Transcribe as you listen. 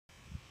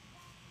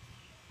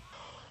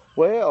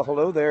Well,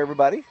 hello there,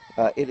 everybody.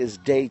 It is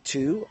day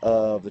 2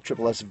 of the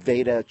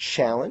SSSVEDA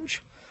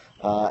Challenge.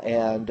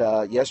 And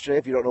yesterday,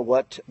 if you don't know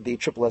what the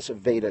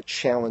SSSVEDA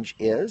Challenge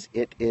is,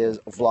 it is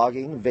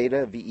vlogging.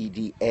 VEDA,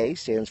 V-E-D-A,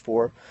 stands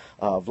for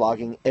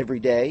vlogging every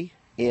day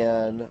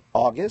in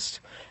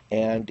August.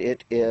 And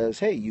it is,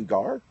 hey,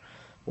 Ugar,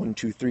 1,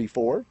 2, 3,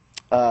 4.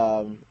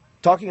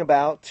 Talking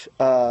about,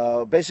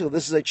 basically,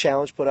 this is a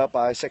challenge put up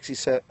by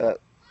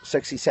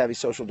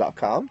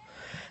SexySavvySocial.com.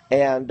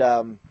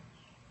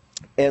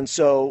 And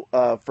so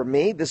for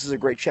me, this is a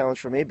great challenge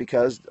for me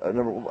because I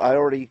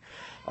already,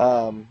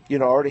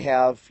 already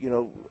have,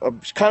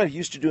 I'm kind of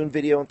used to doing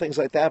video and things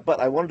like that. But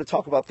I wanted to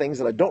talk about things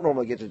that I don't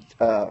normally get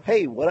to.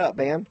 Hey, what up,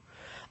 man?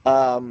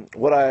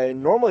 What I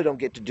normally don't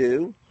get to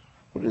do.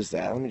 What is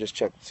that? Let me just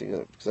check, see,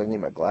 because I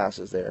need my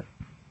glasses there.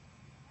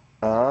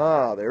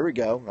 Ah, there we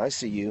go. I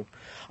see you.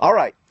 All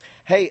right.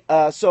 Hey,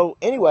 so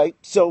anyway,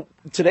 so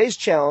today's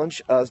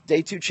challenge,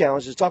 day 2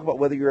 challenge, is talk about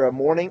whether you're a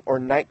morning or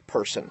night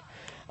person.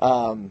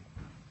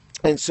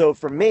 And so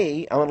for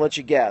me, I'm going to let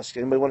you guess.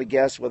 Anybody want to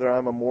guess whether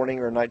I'm a morning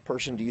or a night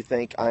person? Do you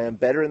think I am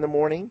better in the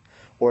morning?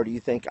 Or do you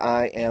think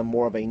I am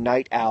more of a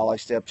night owl? I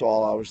stay up to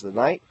all hours of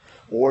the night.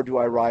 Or do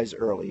I rise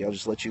early? I'll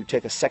just let you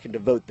take a second to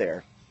vote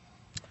there.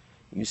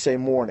 You say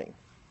morning.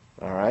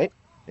 All right.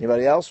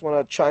 Anybody else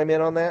want to chime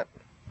in on that?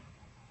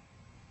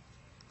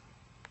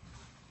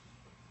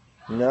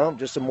 No?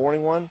 Just a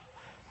morning one?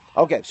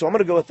 Okay, so I'm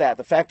going to go with that.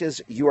 The fact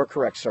is, you are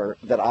correct, sir,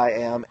 that I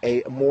am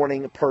a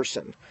morning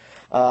person.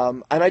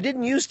 And I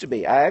didn't used to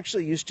be. I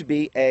actually used to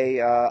be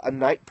a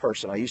night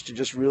person. I used to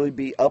just really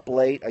be up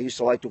late. I used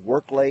to like to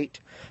work late.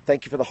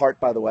 Thank you for the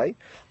heart, by the way.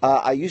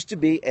 I used to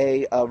be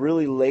a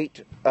really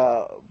late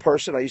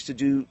person. I used to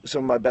do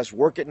some of my best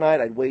work at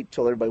night. I'd wait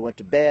till everybody went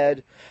to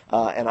bed,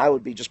 and I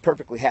would be just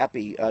perfectly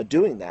happy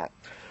doing that.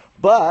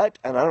 But,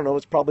 and I don't know,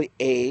 it's probably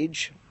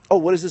age. Oh,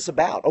 what is this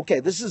about? Okay,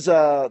 this is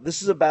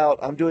about,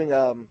 I'm doing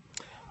a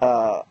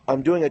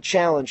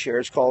challenge here.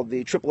 It's called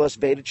the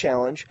SSSVEDA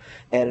Challenge,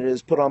 and it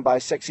is put on by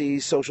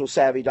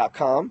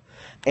SexySocialSavvy.com,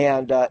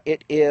 and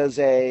it is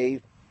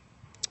a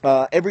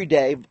every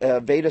day.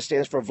 VEDA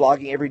stands for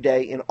vlogging every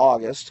day in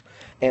August,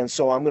 and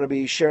so I'm going to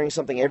be sharing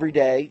something every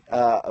day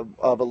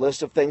of a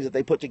list of things that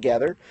they put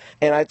together,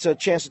 and it's a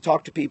chance to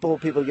talk to people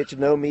get to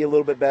know me a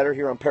little bit better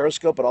here on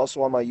Periscope, but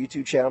also on my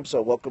YouTube channel.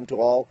 So welcome to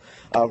all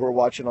who are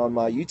watching on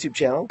my YouTube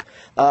channel.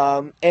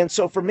 And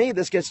so for me,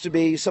 this gets to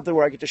be something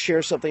where I get to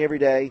share something every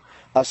day,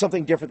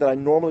 something different that I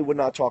normally would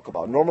not talk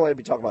about. Normally I'd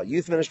be talking about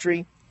youth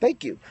ministry.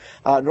 Thank you.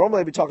 Normally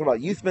I'd be talking about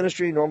youth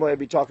ministry. Normally I'd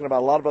be talking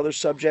about a lot of other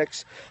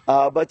subjects.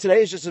 But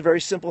today is just a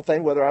very simple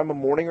thing, whether I'm a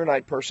morning or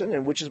night person,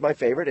 and which is my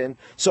favorite. And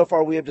so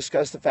far we have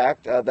discussed the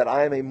fact that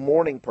I am a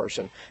morning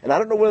person. And I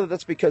don't know whether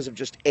that's because of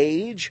just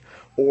age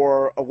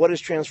or what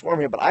has transformed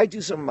me, but I do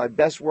some of my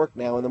best work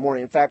now in the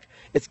morning. In fact,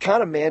 it's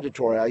kind of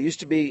mandatory. I used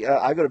to be,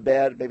 I go to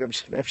bed, maybe I'm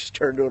just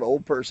turned into an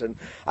old person.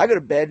 I go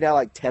to bed now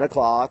like 10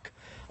 o'clock.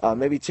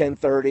 Maybe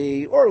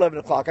 10:30 or 11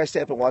 o'clock. I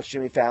stay up and watch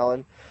Jimmy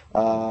Fallon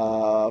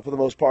for the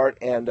most part,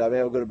 and maybe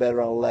I'll go to bed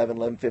around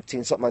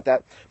 11:15, something like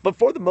that. But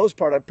for the most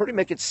part, I pretty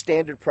make it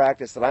standard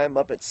practice that I am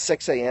up at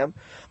 6 a.m.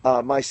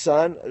 My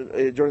son,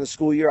 during the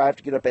school year, I have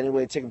to get up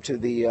anyway and take him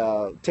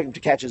to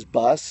catch his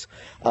bus.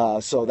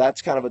 So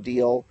that's kind of a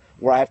deal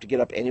where I have to get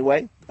up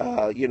anyway.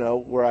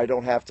 Where I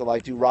don't have to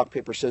like do rock,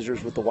 paper,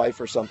 scissors with the wife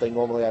or something.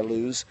 Normally I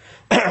lose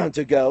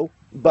to go,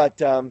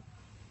 but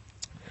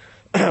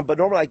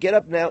normally I get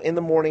up now in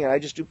the morning and I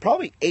just do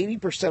probably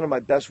 80% of my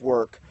best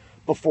work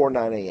before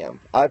 9 a.m.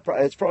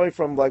 It's probably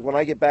from like when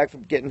I get back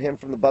from getting him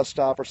from the bus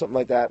stop or something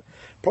like that.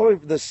 Probably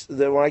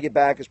when I get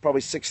back is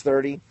probably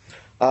 6:30.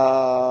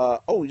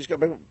 You just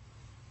got back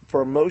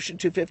promotion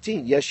to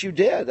 15. Yes, you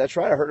did. That's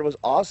right. I heard it was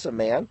awesome,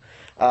 man.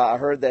 I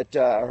heard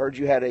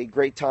you had a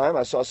great time.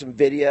 I saw some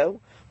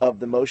video of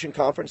the motion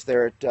conference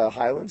there at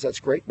Highlands. That's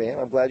great, man.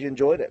 I'm glad you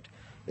enjoyed it.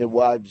 It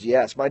was,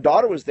 yes. My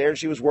daughter was there and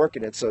she was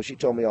working it, so she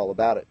told me all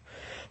about it.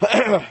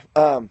 Let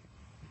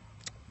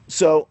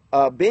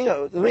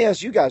me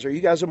ask you guys, are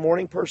you guys a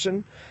morning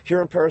person here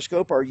in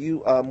Periscope? Are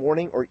you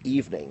morning or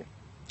evening?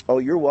 Oh,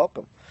 you're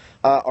welcome.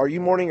 Are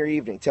you morning or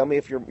evening? Tell me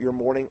if you're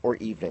morning or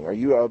evening. Are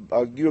you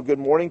a good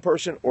morning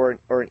person or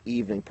an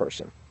evening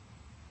person?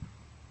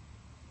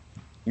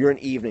 You're an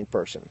evening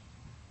person.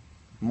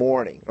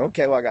 Morning.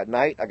 Okay, well, I got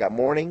night, I got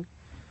morning.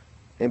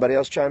 Anybody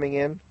else chiming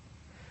in?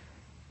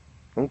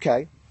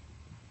 Okay.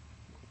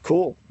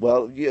 Cool.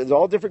 Well, there's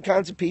all different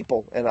kinds of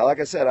people. And like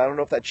I said, I don't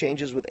know if that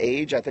changes with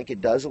age. I think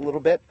it does a little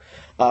bit.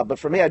 But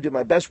for me, I do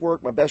my best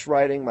work, my best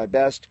writing, my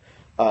best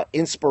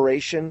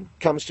inspiration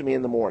comes to me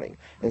in the morning.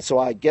 And so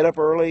I get up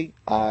early.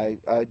 I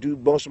do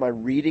most of my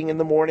reading in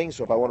the morning.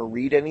 So if I want to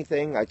read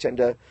anything,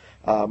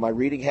 my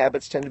reading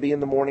habits tend to be in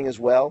the morning as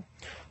well.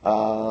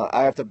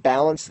 I have to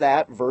balance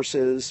that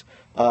versus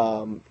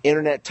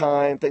internet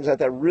time, things like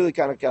that. Really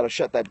kind of got to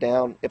shut that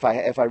down. If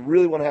I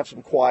really want to have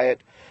some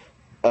quiet,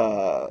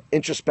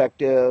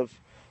 introspective,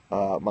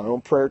 my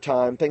own prayer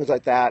time, things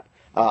like that,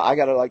 I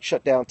got to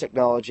shut down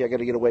technology. I got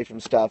to get away from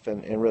stuff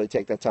and really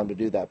take that time to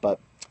do that. But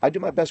I do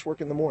my best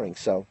work in the morning.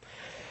 So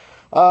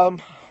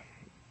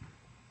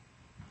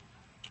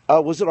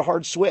Was it a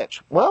hard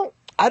switch? Well,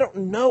 I don't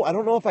know. I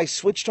don't know if I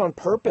switched on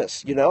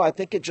purpose. I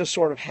think it just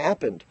sort of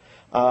happened.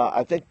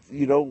 I think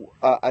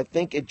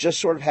it just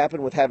sort of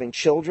happened with having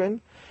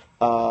children,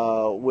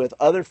 with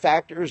other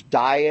factors,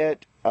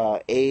 diet,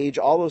 age,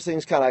 all those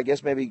things kind of, I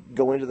guess, maybe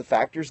go into the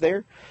factors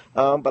there.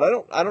 But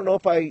I don't know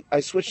if I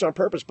switched on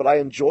purpose, but I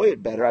enjoy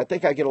it better. I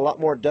think I get a lot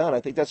more done.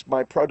 I think that's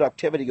my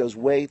productivity goes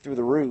way through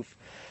the roof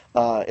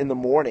in the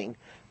morning.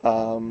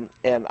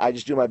 And I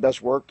just do my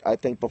best work, I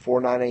think,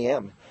 before 9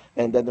 a.m.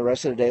 And then the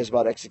rest of the day is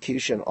about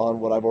execution on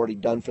what I've already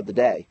done for the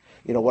day.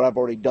 What I've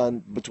already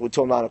done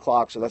until 9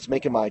 o'clock. So that's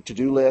making my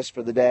to-do list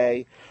for the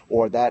day,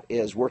 or that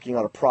is working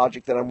on a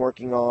project that I'm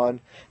working on.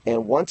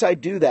 And once I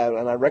do that,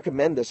 and I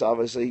recommend this,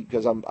 obviously,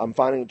 because I'm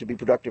finding it to be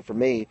productive for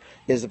me,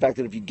 is the fact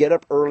that if you get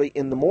up early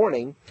in the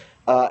morning,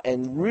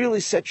 and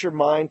really set your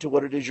mind to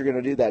what it is you're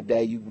going to do that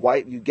day. You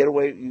get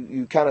away,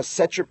 you kind of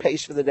set your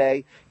pace for the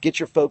day, get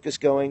your focus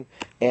going,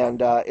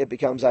 and it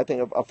becomes, I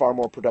think, a far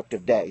more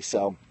productive day.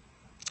 So,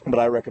 but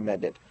I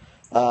recommend it.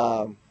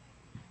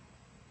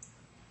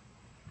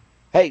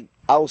 Hey,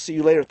 I will see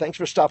you later. Thanks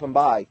for stopping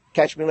by.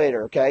 Catch me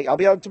later, okay? I'll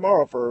be on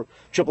tomorrow for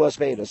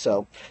SSSVEDA.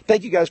 So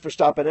thank you guys for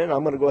stopping in.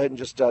 I'm going to go ahead and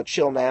just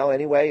chill now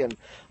anyway. And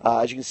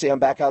as you can see, I'm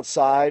back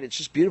outside. It's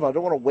just beautiful. I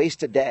don't want to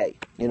waste a day.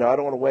 I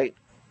don't want to wait.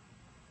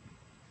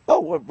 Oh,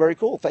 well, very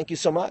cool. Thank you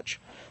so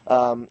much.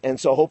 And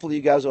so hopefully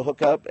you guys will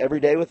hook up every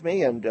day with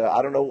me. And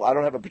I don't know. I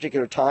don't have a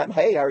particular time.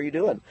 Hey, how are you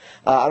doing?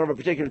 I don't have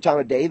a particular time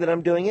of day that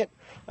I'm doing it.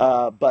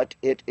 But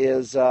it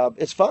is,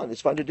 it's fun. It's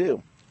fun to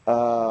do.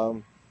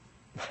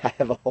 I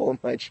have a hole in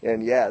my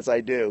chin. Yes,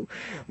 I do.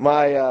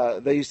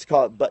 They used to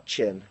call it butt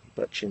chin.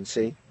 Butt chin,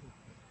 see?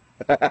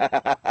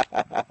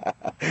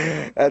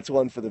 That's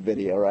one for the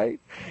video,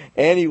 right?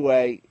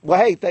 Anyway, well,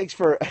 hey, thanks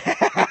for.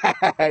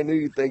 I knew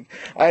you'd think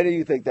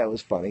that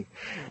was funny.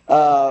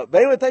 But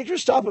anyway, thanks for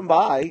stopping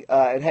by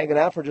and hanging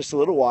out for just a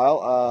little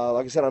while.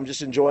 Like I said, I'm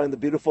just enjoying the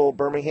beautiful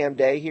Birmingham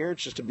day here.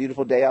 It's just a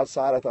beautiful day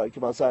outside. I thought I'd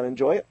come outside and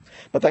enjoy it.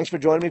 But thanks for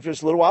joining me for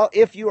just a little while.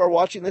 If you are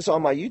watching this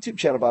on my YouTube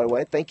channel, by the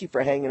way, thank you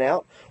for hanging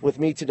out with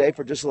me today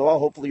for just a little while.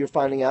 Hopefully, you're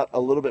finding out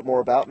a little bit more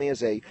about me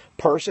as a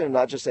person and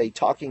not just a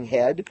talking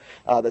head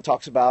that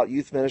talks about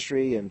youth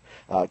ministry and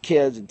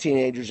kids and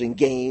teenagers and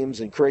games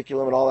and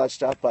curriculum and all that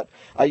stuff. But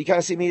you kind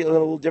of see me in a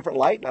little different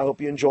light, and I hope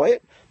you enjoy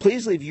it.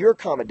 Please leave your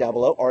comment down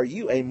below. Are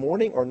you a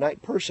morning or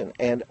night person,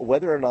 and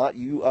whether or not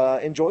you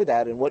enjoy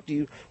that, and what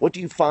do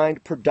you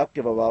find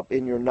productive about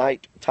in your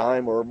night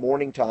time or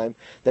morning time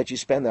that you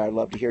spend there? I'd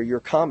love to hear your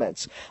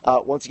comments.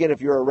 Once again,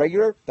 if you're a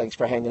regular, thanks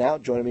for hanging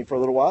out, joining me for a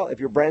little while. If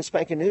you're brand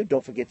spanking new,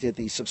 don't forget to hit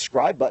the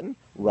subscribe button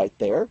right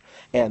there,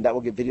 and that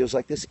will get videos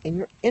like this in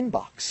your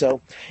inbox.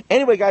 So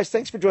anyway, guys,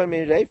 thanks for joining me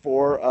today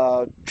for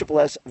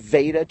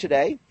SSSVEDA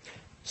today.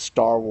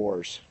 Star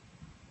Wars.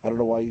 I don't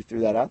know why you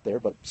threw that out there,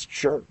 but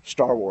sure,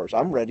 Star Wars.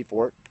 I'm ready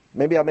for it.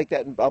 Maybe I'll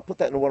put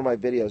that in one of my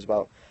videos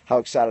about how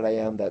excited I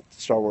am that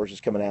Star Wars is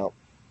coming out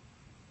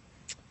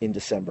in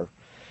December,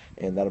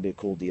 and that'll be a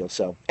cool deal.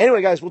 So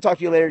anyway, guys, we'll talk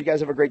to you later. You guys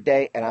have a great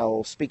day, and I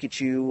will speak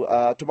at you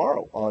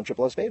tomorrow on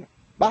SSSVEDA.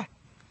 Bye.